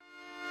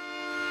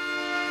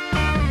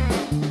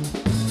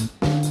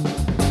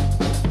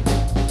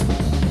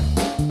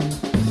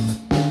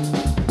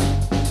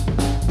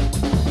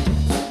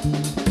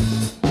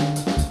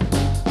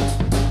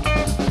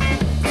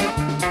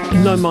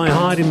No mai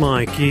haere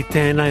mai ki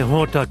tēnei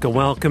hōtaka.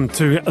 Welcome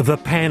to the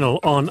panel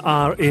on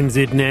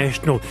RNZ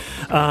National.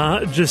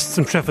 Just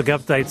some traffic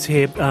updates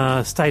here.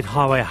 State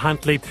Highway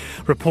Huntly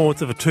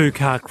reports of a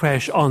two-car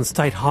crash on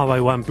State Highway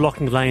 1,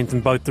 blocking lanes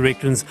in both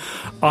directions,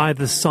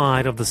 either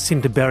side of the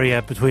centre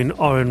barrier between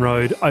Oran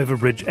Road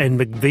Overbridge and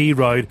McVie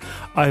Road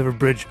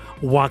Overbridge,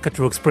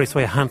 Waikato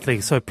Expressway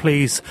Huntly. So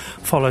please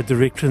follow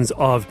directions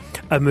of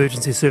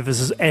emergency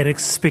services and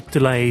expect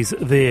delays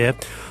there.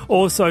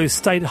 Also,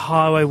 State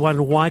Highway 1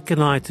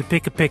 Waikanai to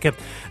Peka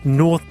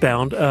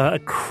northbound, a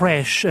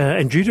crash,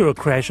 and due to a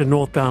crash, a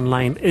northbound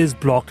lane is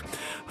blocked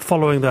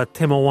following the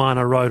Te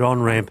Moana Road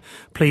on-ramp.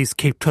 Please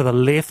keep to the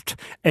left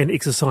and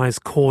exercise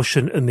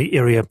caution in the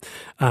area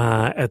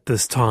at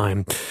this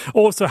time.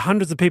 Also,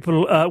 hundreds of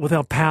people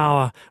without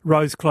power,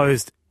 roads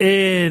closed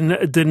in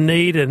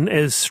Dunedin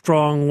as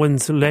strong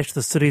winds lash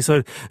the city.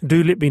 So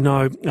do let me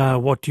know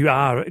what you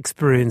are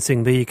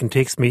experiencing there. You can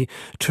text me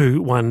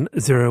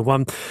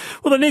 2101.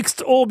 Well, the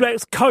next All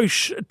Blacks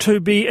coach to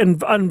be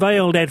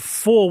unveiled at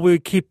 4. We'll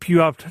keep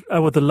you up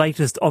with the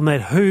latest on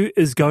that. Who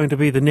is going to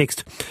be the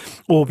next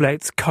All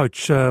Blacks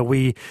coach?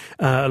 We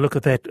look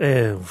at that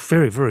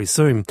very, very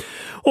soon.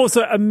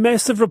 Also, a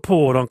massive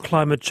report on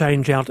climate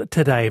change out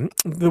today.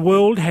 The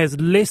world has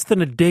less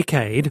than a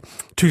decade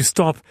to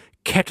stop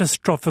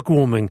catastrophic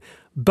warming,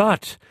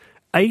 but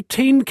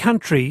 18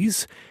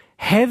 countries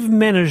have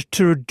managed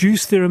to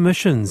reduce their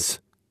emissions.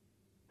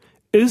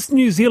 Is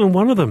New Zealand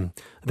one of them?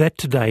 That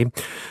today.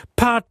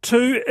 Part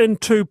 2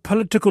 into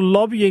political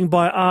lobbying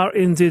by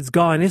RNZ's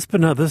Guy and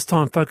Espiner, this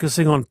time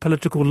focusing on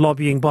political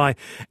lobbying by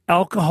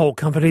alcohol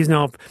companies.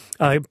 Now,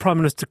 Prime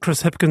Minister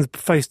Chris Hipkins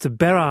faced a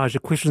barrage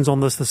of questions on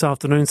this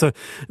afternoon, so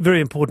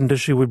very important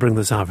issue. We bring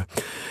this up.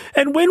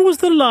 And when was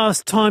the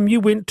last time you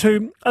went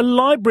to a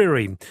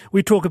library?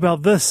 We talk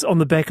about this on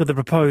the back of the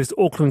proposed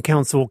Auckland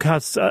Council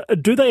cuts.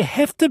 Do they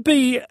have to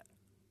be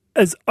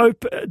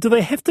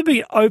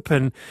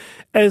open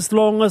as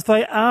long as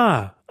they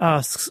are,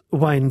 asks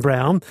Wayne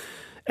Brown.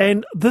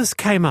 And this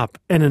came up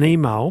in an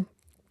email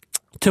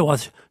to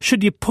us.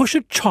 Should you push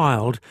a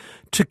child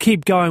to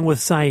keep going with,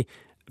 say,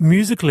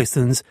 music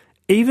lessons,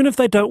 even if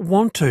they don't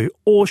want to?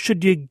 Or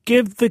should you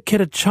give the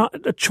kid a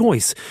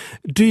choice?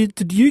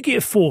 Did you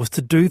get forced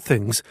to do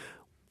things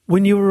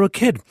when you were a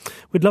kid?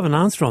 We'd love an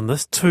answer on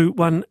this,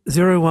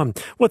 2101.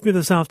 With me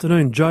this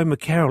afternoon, Joe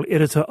McCarroll,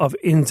 editor of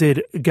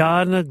NZ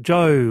Gardener.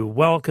 Joe,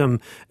 welcome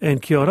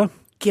and kia ora.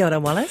 Kia ora,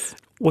 Wallace.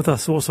 With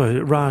us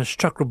also, Raj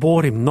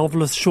Chakraborti,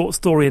 novelist, short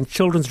story and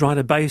children's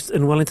writer based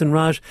in Wellington.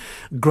 Raj,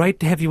 great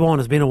to have you on.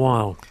 It's been a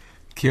while.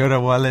 Kia ora,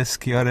 Wallace.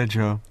 Kia ora,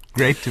 Joe.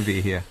 Great to be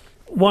here.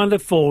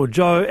 Wonderful.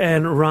 Joe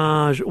and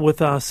Raj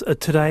with us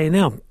today.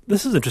 Now,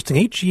 this is interesting.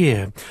 Each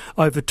year,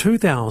 over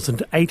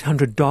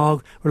 2,800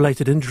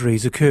 dog-related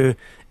injuries occur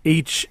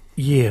each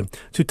year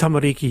to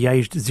tamariki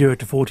aged 0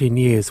 to 14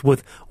 years,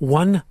 with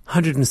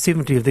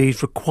 170 of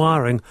these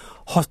requiring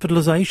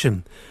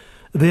hospitalisation.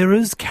 There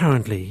is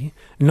currently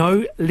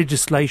no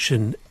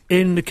legislation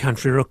in the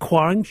country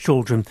requiring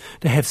children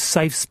to have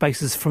safe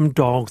spaces from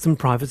dogs in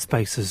private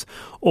spaces,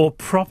 or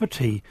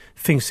property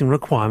fencing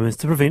requirements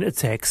to prevent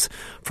attacks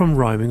from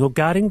roaming or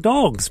guarding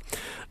dogs.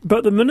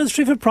 But the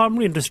Ministry for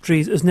Primary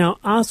Industries is now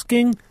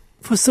asking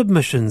for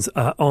submissions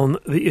on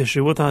the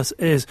issue. With us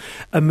is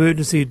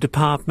Emergency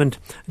Department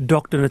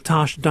Doctor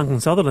Natasha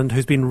Duncan-Sutherland,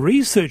 who's been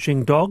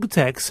researching dog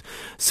attacks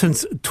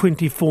since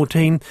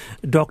 2014.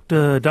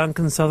 Dr.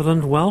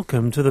 Duncan-Sutherland,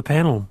 welcome to the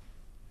panel.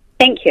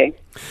 Thank you.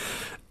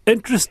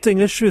 Interesting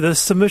issue, this.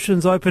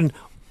 Submissions open.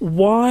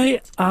 Why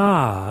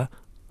are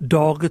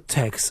dog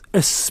attacks,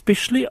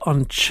 especially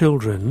on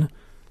children,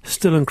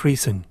 still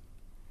increasing?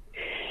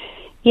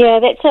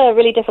 Yeah, that's a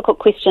really difficult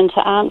question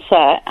to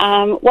answer.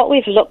 What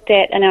we've looked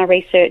at in our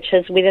research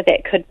is whether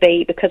that could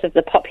be because of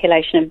the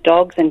population of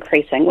dogs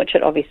increasing, which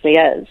it obviously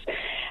is.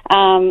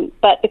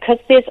 But because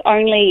there's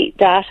only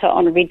data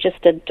on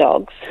registered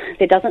dogs,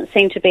 there doesn't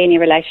seem to be any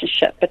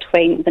relationship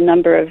between the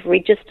number of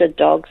registered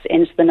dogs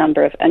and the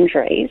number of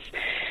injuries.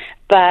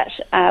 But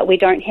we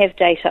don't have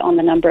data on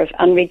the number of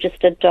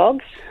unregistered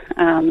dogs,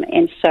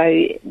 and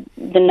so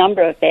the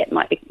number of that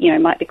might be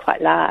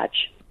quite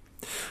large.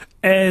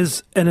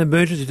 As an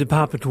emergency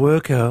department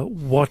worker,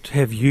 what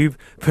have you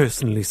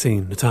personally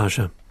seen,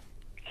 Natasha?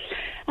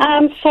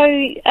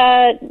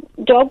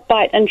 Dog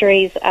bite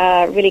injuries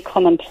are really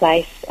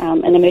commonplace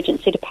in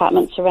emergency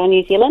departments around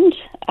New Zealand,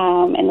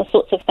 and the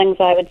sorts of things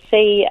I would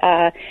see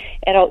are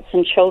adults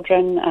and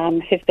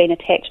children who've been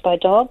attacked by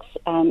dogs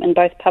in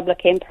both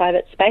public and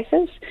private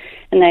spaces,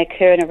 and they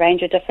occur in a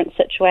range of different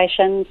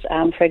situations.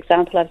 For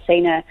example, I've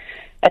seen a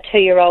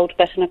 2-year-old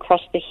bitten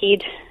across the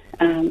head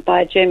by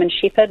a German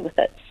Shepherd with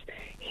its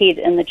head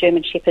in the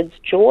German Shepherd's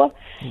jaw.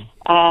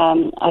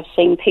 I've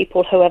seen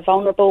people who are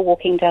vulnerable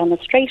walking down the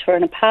street or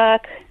in a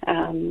park,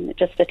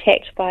 just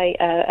attacked by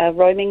a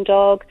roaming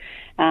dog,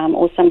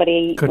 or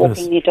somebody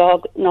walking their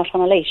dog not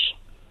on a leash.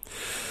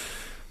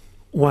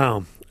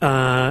 Wow.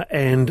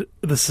 And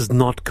this is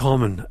not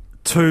common.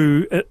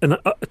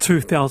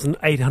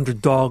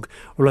 2,800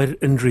 dog-related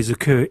injuries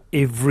occur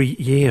every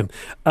year.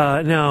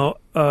 Now,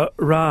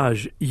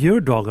 Raj, you're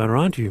a dog owner,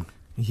 aren't you?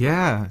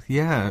 Yeah.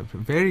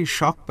 Very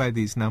shocked by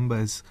these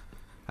numbers.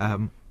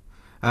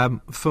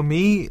 For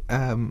me,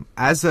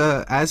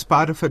 as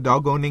part of a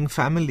dog-owning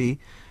family,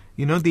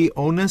 the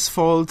onus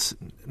falls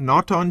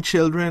not on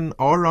children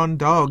or on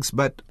dogs,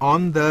 but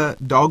on the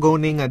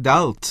dog-owning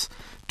adults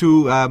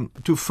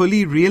to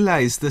fully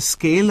realize the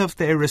scale of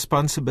their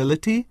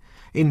responsibility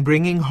in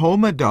bringing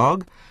home a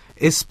dog,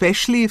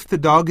 especially if the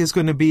dog is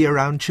going to be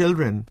around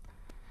children.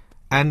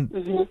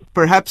 And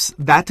perhaps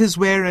that is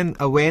where an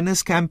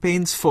awareness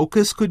campaign's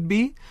focus could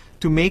be,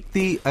 to make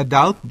the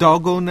adult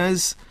dog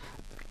owners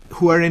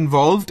who are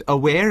involved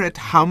aware at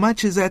how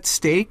much is at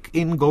stake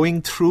in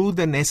going through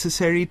the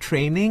necessary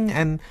training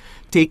and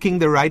taking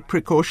the right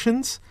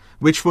precautions,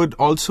 which would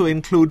also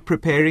include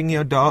preparing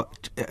your dog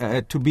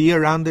to be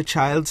around the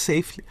child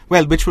safely.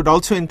 Well, which would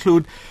also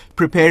include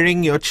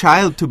preparing your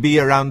child to be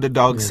around the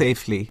dog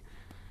safely.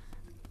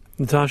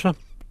 Natasha?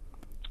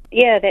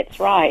 Yeah, that's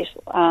right.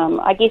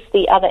 I guess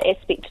the other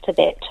aspect to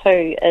that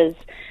too is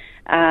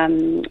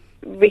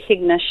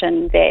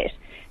recognition that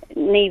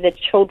neither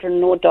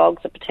children nor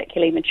dogs are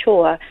particularly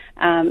mature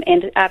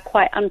and are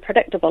quite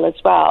unpredictable as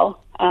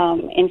well.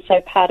 And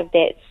so part of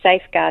that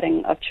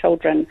safeguarding of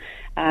children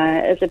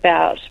is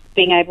about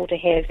being able to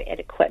have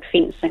adequate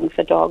fencing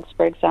for dogs,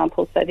 for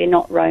example, so they're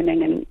not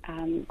roaming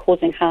and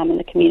causing harm in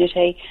the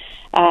community.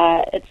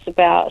 It's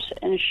about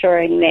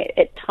ensuring that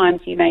at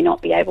times you may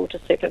not be able to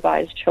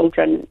supervise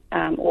children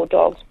or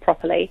dogs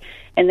properly,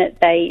 and that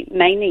they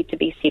may need to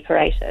be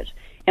separated.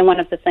 And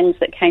one of the things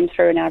that came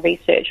through in our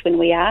research when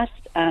we asked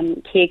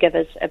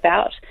caregivers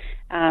about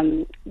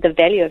the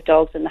value of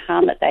dogs and the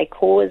harm that they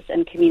cause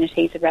in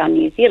communities around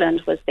New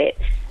Zealand was that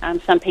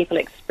some people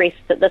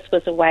expressed that this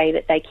was a way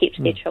that they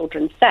kept their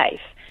children safe,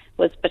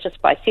 but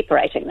just by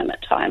separating them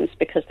at times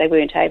because they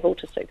weren't able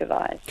to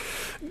supervise.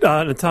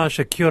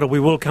 Natasha, kia ora.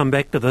 We will come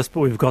back to this, but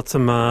we've got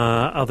some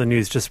other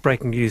news, just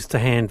breaking news to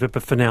hand.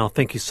 But for now,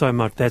 thank you so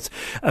much. That's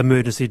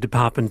Emergency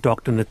Department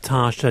Doctor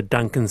Natasha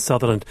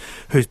Duncan-Sutherland,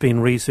 who's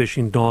been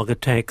researching dog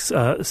attacks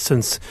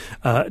since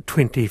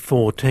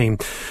 2014.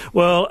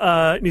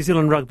 Well, New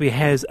Zealand Rugby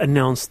has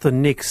announced the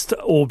next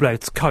All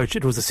Blacks coach.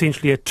 It was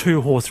essentially a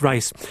two-horse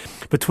race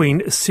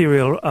between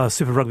serial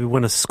Super Rugby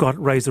winner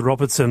Scott Razor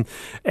Robertson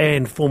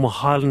and former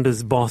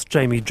Highlanders boss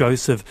Jamie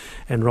Joseph.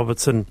 And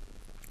Robertson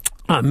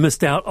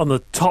missed out on the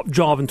top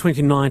job in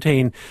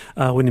 2019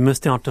 when he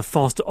missed out to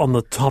Foster on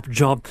the top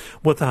job.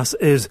 With us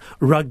is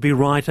rugby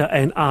writer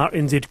and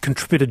RNZ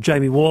contributor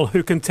Jamie Wall,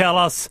 who can tell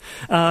us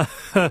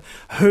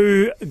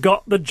who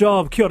got the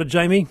job. Kia ora,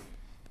 Jamie.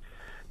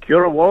 Kia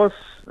ora, Wallace.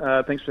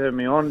 Thanks for having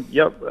me on.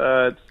 Yep,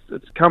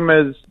 it's come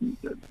as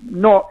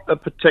not a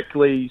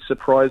particularly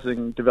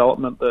surprising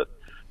development that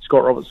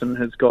Scott Robertson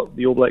has got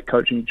the All Black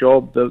coaching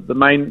job. The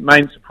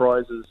main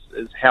surprise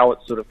is how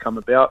it's sort of come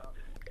about,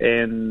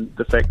 and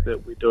the fact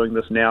that we're doing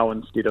this now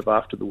instead of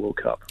after the World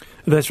Cup.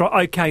 That's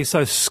right. Okay,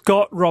 so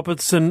Scott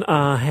Robertson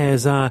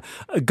has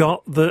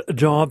got the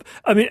job.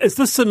 I mean, is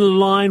this in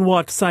line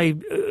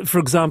for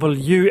example,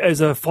 you as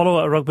a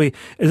follower of rugby,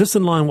 is this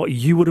in line what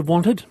you would have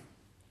wanted?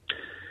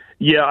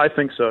 Yeah, I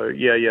think so.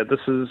 Yeah.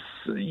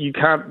 You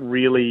can't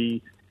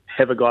really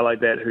have a guy like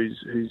that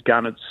who's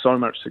garnered so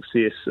much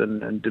success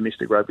in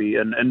domestic rugby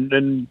and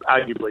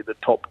arguably the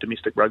top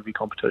domestic rugby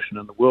competition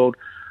in the world,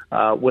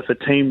 with a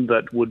team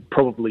that would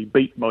probably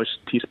beat most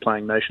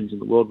test-playing nations in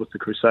the world with the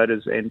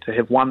Crusaders, and to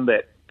have won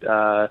that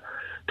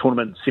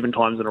tournament 7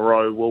 times in a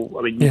row. Well,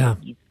 I mean,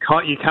 you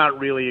can't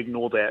really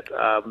ignore that.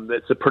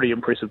 That's a pretty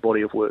impressive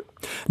body of work.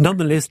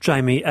 Nonetheless,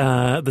 Jamie,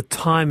 the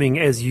timing,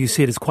 as you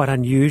said, is quite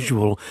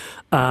unusual.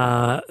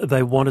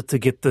 They wanted to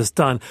get this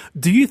done.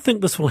 Do you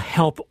think this will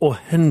help or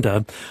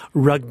hinder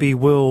Rugby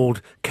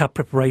World Cup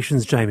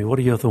preparations, Jamie? What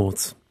are your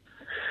thoughts?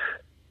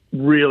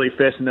 Really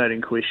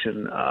fascinating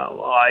question.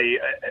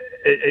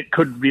 It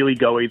could really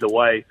go either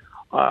way.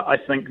 I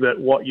think that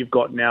what you've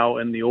got now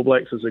in the All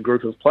Blacks is a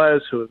group of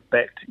players who have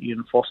backed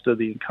Ian Foster,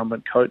 the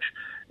incumbent coach,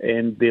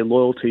 and their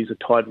loyalties are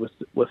tied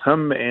with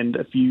him. And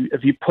if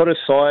you put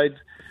aside,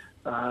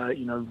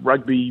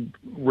 rugby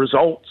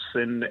results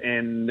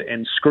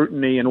and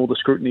scrutiny and all the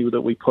scrutiny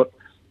that we put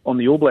on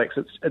the All Blacks,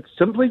 it's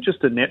simply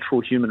just a natural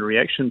human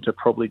reaction to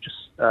probably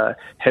just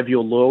have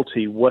your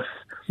loyalty with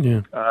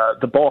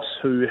the boss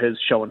who has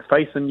shown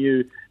faith in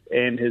you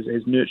and has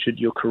nurtured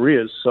your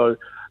careers. So.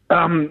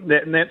 And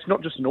that's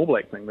not just an All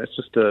Black thing. That's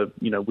just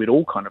we'd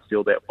all kind of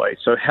feel that way.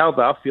 So how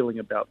they're feeling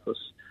about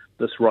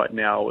this right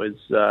now is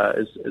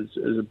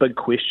a big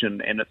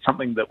question, and it's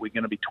something that we're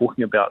going to be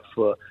talking about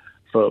for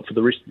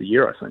the rest of the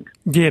year, I think.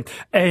 Yeah,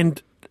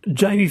 and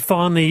Jamie,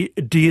 finally,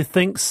 do you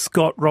think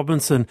Scott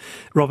Robertson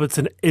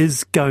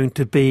is going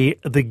to be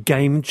the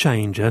game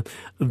changer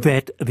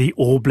that the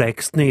All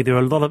Blacks need? There are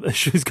a lot of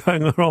issues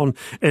going on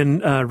in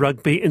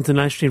rugby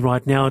internationally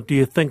right now. Do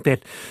you think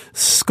that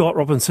Scott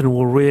Robertson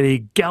will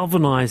really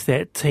galvanise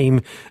that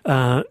team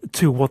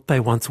to what they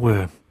once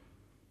were?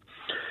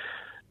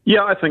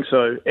 Yeah, I think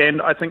so.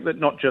 And I think that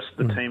not just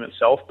the team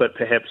itself, but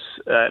perhaps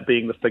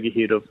being the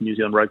figurehead of New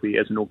Zealand rugby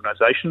as an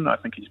organisation, I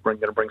think he's going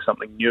to bring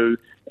something new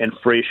and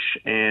fresh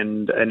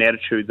and an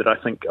attitude that I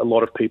think a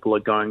lot of people are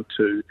going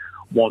to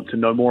want to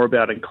know more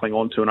about and cling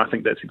on to. And I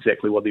think that's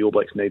exactly what the All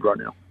Blacks need right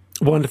now.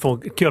 Wonderful.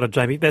 Kia ora,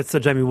 Jamie. That's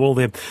Jamie Wall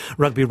there,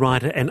 rugby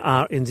writer and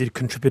RNZ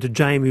contributor.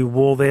 Jamie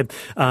Wall there,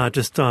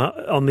 just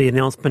on the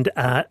announcement,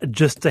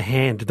 just to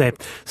hand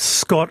that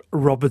Scott Razor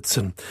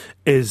Robertson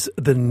is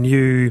the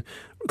new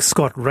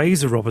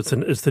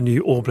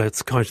All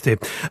Blacks coach there.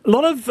 A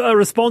lot of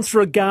response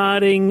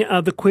regarding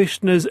the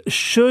question is,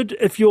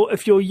 if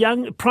your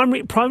young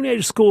primary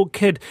age school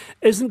kid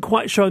isn't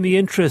quite showing the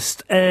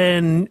interest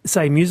in,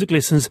 say, music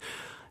lessons,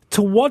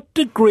 to what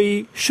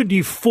degree should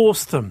you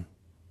force them?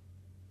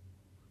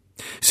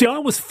 See, I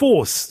was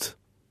forced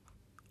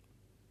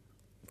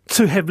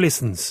to have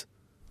lessons.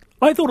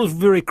 I thought it was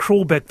very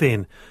cruel back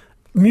then.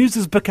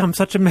 Music's become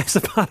such a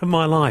massive part of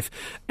my life.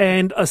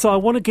 And so I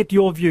want to get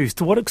your views.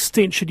 To what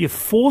extent should you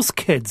force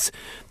kids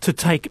to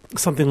take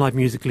something like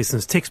music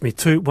lessons? Text me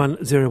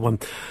 2101.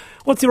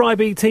 What's your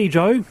IBT,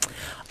 Joe?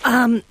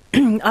 I've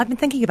been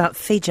thinking about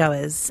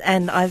fijoas,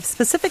 and I've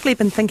specifically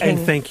been thinking... And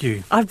thank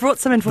you. I've brought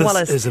some in for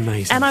Wallace. This is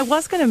amazing. And I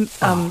was going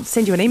to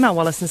send you an email,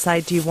 Wallace, and say,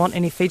 do you want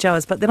any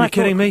fijoas? But then I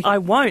thought, me? I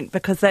won't,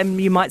 because then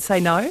you might say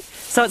no.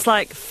 So it's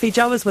like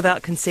fijoas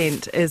without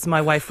consent is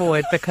my way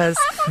forward, because...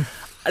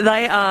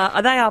 They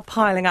are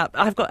piling up.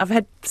 I've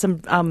had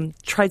some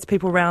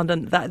tradespeople around,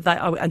 and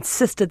I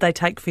insisted they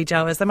take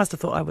fijoas. They must have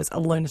thought I was a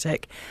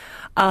lunatic.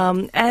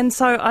 And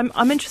so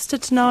I'm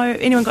interested to know,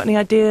 anyone got any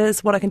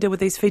ideas what I can do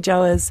with these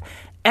fijoas,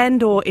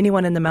 and or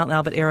anyone in the Mount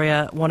Albert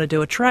area want to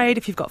do a trade?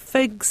 If you've got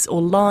figs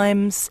or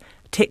limes,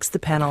 text the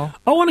panel.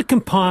 I want to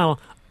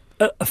compile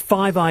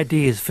 5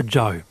 ideas for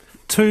Joe.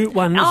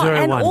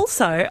 2101. And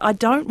also, I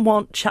don't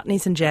want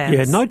chutneys and jams.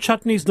 Yeah, no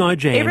chutneys, no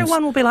jams.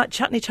 Everyone will be like,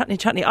 chutney.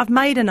 I've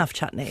made enough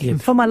chutney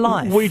for my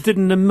life. We did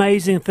an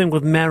amazing thing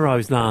with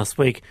marrows last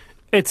week.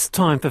 It's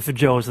time for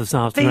fijoas this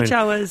afternoon.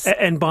 Fijoas.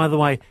 And by the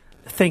way,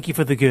 thank you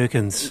for the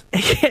gherkins.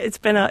 It's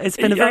been a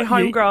very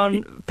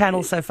homegrown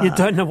panel so far. You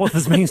don't know what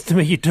this means to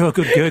me. You do a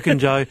good gherkin,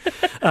 Joe.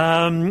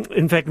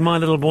 In fact, my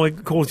little boy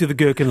calls you the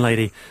gherkin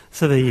lady.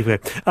 So there you go.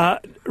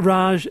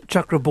 Raj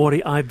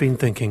Chakraborti, I've been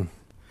thinking.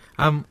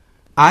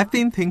 I've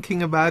been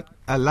thinking about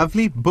a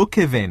lovely book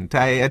event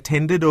I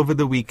attended over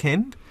the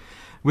weekend,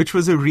 which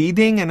was a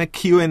reading and a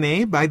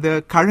Q&A by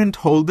the current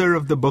holder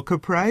of the Booker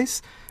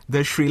Prize,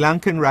 the Sri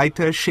Lankan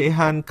writer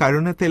Shehan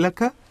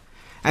Karunatilaka.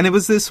 And it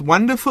was this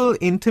wonderful,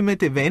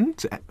 intimate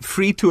event,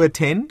 free to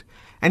attend,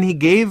 and he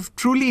gave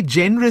truly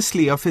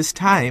generously of his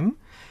time.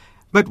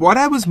 But what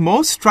I was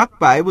most struck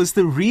by was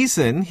the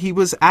reason he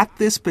was at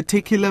this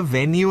particular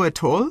venue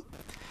at all,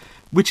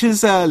 which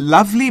is a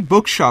lovely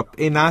bookshop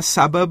in our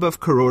suburb of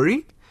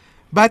Karori,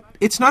 but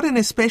it's not an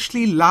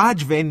especially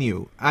large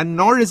venue, and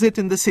nor is it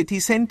in the city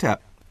centre.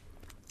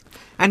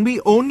 And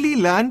we only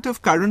learnt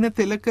of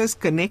Karunatilaka's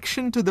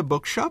connection to the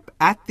bookshop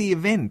at the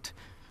event,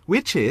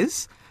 which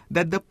is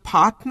that the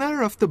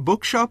partner of the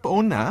bookshop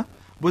owner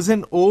was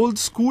an old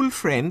school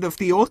friend of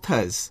the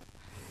author's.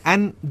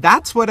 And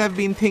that's what I've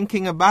been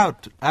thinking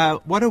about.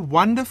 What a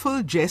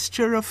wonderful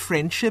gesture of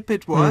friendship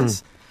it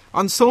was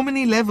on so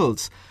many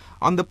levels.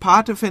 On the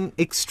part of an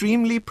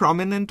extremely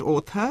prominent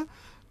author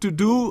to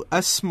do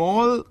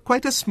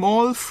quite a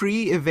small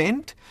free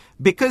event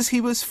because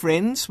he was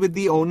friends with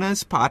the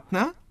owner's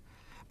partner.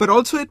 But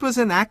also it was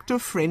an act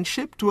of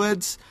friendship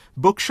towards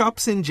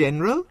bookshops in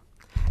general.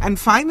 And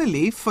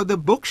finally, for the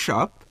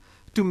bookshop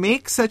to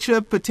make such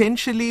a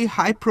potentially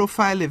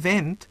high-profile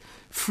event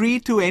free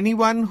to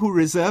anyone who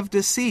reserved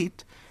a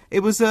seat,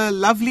 it was a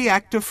lovely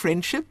act of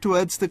friendship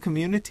towards the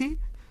community.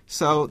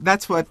 So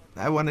that's what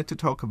I wanted to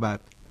talk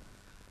about.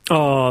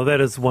 Oh,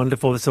 that is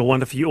wonderful. That's so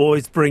wonderful. You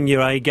always bring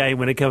your A game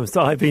when it comes to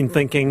I've been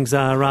thinkings,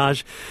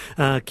 Raj.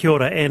 Kia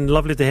ora, and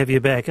lovely to have you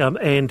back.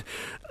 And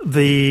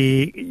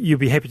you'll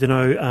be happy to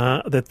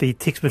know that the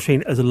text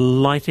machine is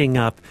lighting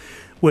up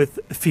with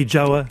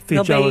fijoa.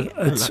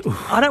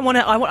 I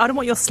don't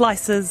want your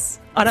slices.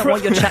 I don't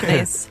want your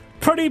chutneys.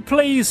 Pretty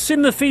please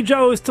send the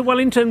fijoas to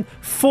Wellington.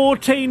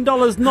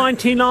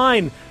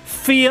 $14.99.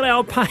 Feel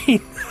our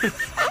pain.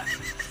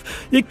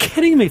 You're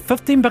kidding me.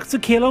 $15 a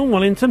kilo in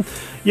Wellington.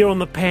 You're on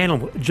the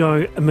panel.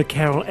 Joe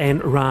McCarroll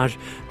and Raj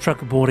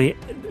Chakraborti.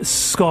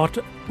 Scott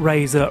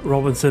Razor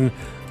Robertson,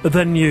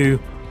 the new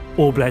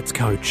All Blacks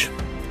coach.